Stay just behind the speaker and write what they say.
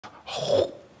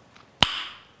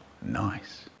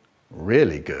Nice.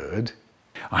 Really good.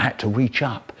 I had to reach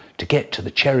up to get to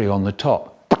the cherry on the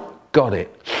top. Got it.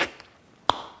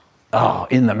 Oh,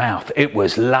 in the mouth. It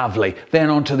was lovely. Then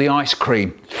onto the ice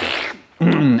cream.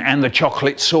 And the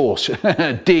chocolate sauce.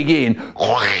 Dig in.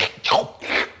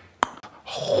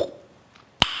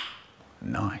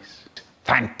 Nice.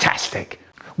 Fantastic.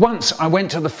 Once I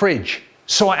went to the fridge,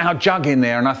 saw our jug in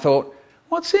there, and I thought,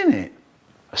 what's in it?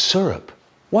 A syrup.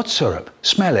 What syrup?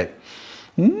 Smell it.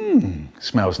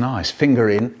 Smells nice. Finger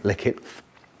in, lick it.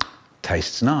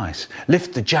 Tastes nice.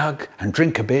 Lift the jug and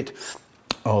drink a bit.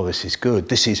 Oh, this is good.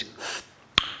 This is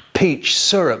peach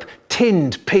syrup,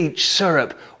 tinned peach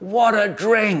syrup. What a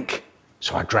drink.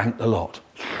 So I drank the lot.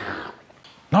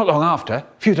 Not long after, a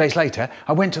few days later,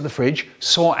 I went to the fridge,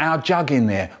 saw our jug in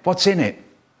there. What's in it?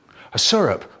 A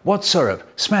syrup. What syrup?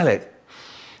 Smell it.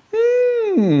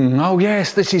 Oh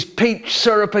yes, this is peach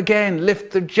syrup again.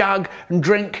 Lift the jug and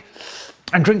drink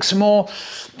some more,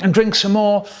 and drink some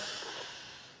more.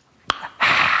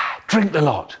 Drink the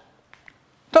lot.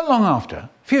 Not long after, a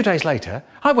few days later,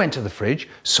 I went to the fridge,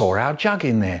 saw our jug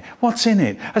in there. What's in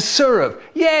it? A syrup.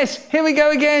 Yes, here we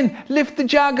go again. Lift the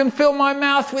jug and fill my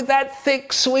mouth with that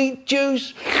thick, sweet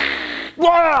juice.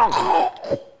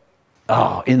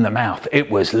 Oh, in the mouth.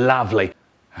 It was lovely.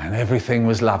 And everything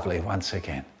was lovely once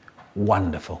again.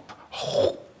 Wonderful.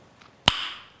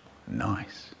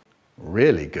 Nice.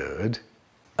 Really good.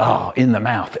 Oh, in the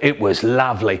mouth. It was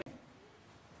lovely.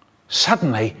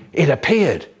 Suddenly, it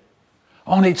appeared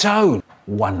on its own.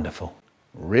 Wonderful.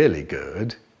 Really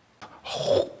good.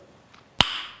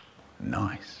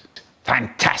 Nice.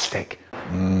 Fantastic.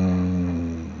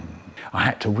 I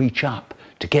had to reach up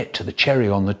to get to the cherry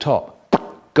on the top.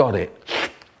 Got it.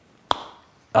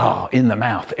 Oh, in the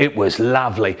mouth. It was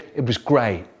lovely. It was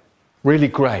great. Really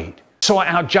great. Saw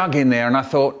our jug in there and I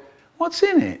thought, what's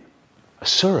in it? A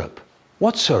syrup.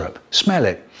 What syrup? Smell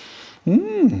it.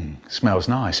 Smells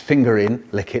nice. Finger in,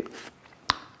 lick it.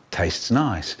 Tastes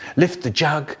nice. Lift the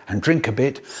jug and drink a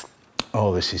bit.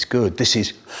 Oh, this is good. This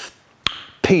is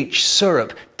peach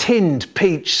syrup, tinned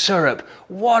peach syrup.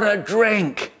 What a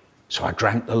drink. So I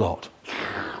drank the lot.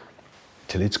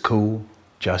 Till it's cool,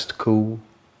 just cool,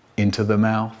 into the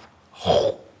mouth.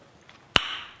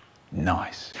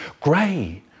 Nice.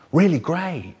 Great. Really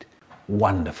great.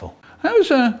 Wonderful. That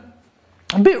was a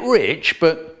bit rich,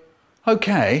 but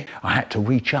okay. I had to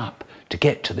reach up to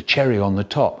get to the cherry on the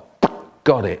top.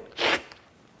 Got it.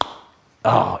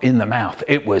 Oh, in the mouth.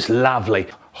 It was lovely.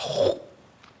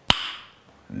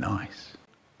 Nice.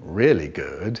 Really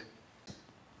good.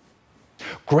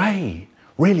 Great.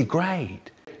 Really great.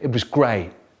 It was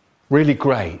great. Really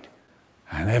great.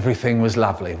 And everything was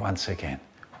lovely once again.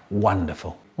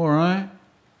 Wonderful. All right.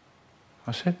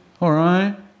 I said, all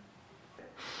right.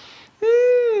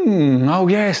 Oh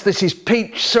yes, this is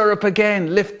peach syrup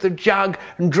again. Lift the jug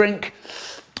and drink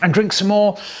some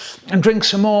more, and drink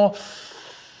some more.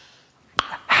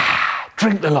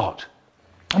 Drink the lot.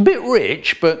 A bit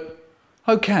rich, but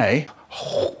okay.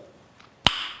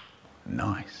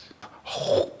 Nice.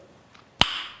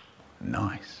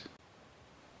 Nice.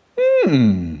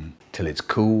 Till it's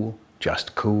cool,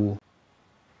 just cool.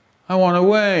 I want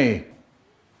away.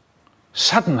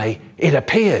 Suddenly it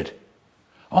appeared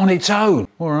on its own.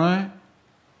 All right.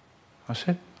 I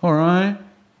said, all right.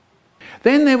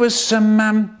 Then there was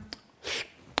some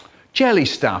jelly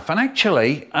stuff, and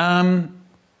actually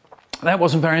that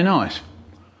wasn't very nice.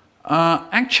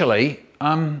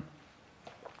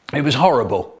 It was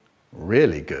horrible.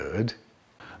 Really good.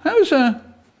 That was a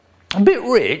bit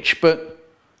rich, but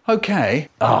okay.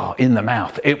 Oh, in the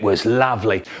mouth. It was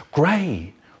lovely.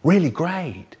 Great. Really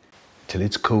great. Till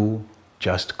it's cool,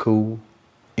 just cool,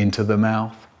 into the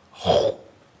mouth.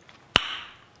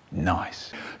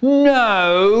 Nice.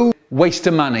 No! Waste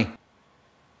of money.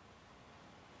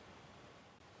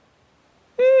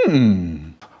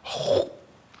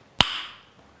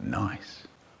 Nice.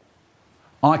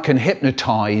 I can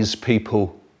hypnotize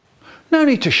people. No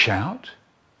need to shout.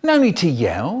 No need to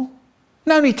yell.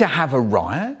 No need to have a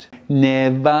riot.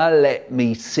 Never let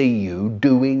me see you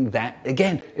doing that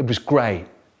again. It was great.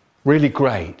 Really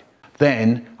great.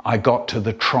 Then I got to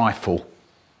the trifle.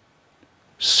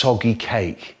 Soggy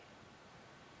cake.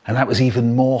 And that was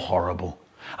even more horrible.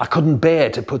 I couldn't bear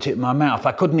to put it in my mouth.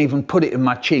 I couldn't even put it in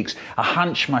my cheeks. I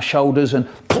hunched my shoulders and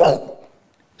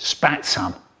spat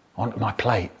some onto my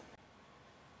plate.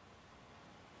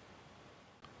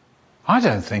 I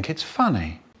don't think it's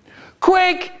funny.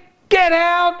 Quick! Get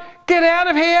out! Get out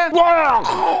of here!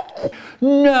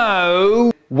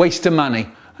 No! Waste of money.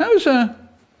 That was a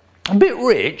bit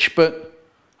rich, but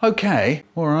okay.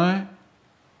 All right.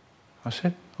 I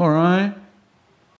said, All right.